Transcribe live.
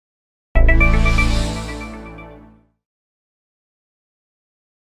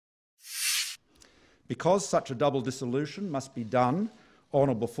Because such a double dissolution must be done on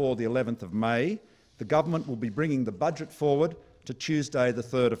or before the 11th of May, the government will be bringing the budget forward to Tuesday the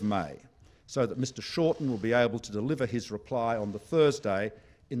 3rd of May, so that Mr Shorten will be able to deliver his reply on the Thursday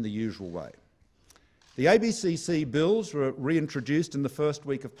in the usual way. The ABCC bills were reintroduced in the first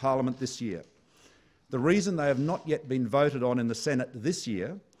week of Parliament this year. The reason they have not yet been voted on in the Senate this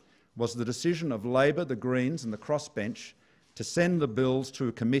year was the decision of Labor, the Greens and the crossbench to send the bills to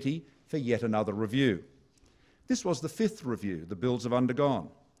a committee for yet another review. This was the 5th review the bills have undergone.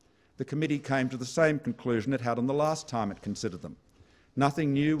 The committee came to the same conclusion it had on the last time it considered them.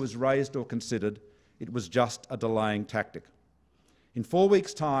 Nothing new was raised or considered. It was just a delaying tactic. In 4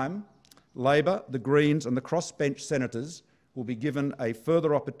 weeks' time, Labor, the Greens and the crossbench senators will be given a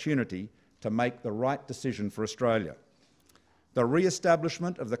further opportunity to make the right decision for Australia. The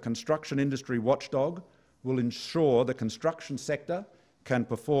re-establishment of the construction industry watchdog will ensure the construction sector can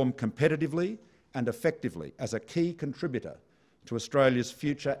perform competitively and effectively as a key contributor to Australia's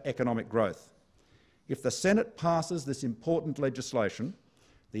future economic growth. If the Senate passes this important legislation,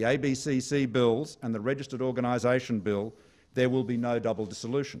 the ABCC bills and the Registered Organisation Bill, there will be no double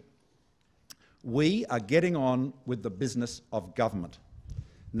dissolution. We are getting on with the business of government.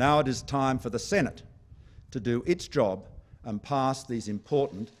 Now it is time for the Senate to do its job and pass these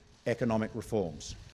important economic reforms.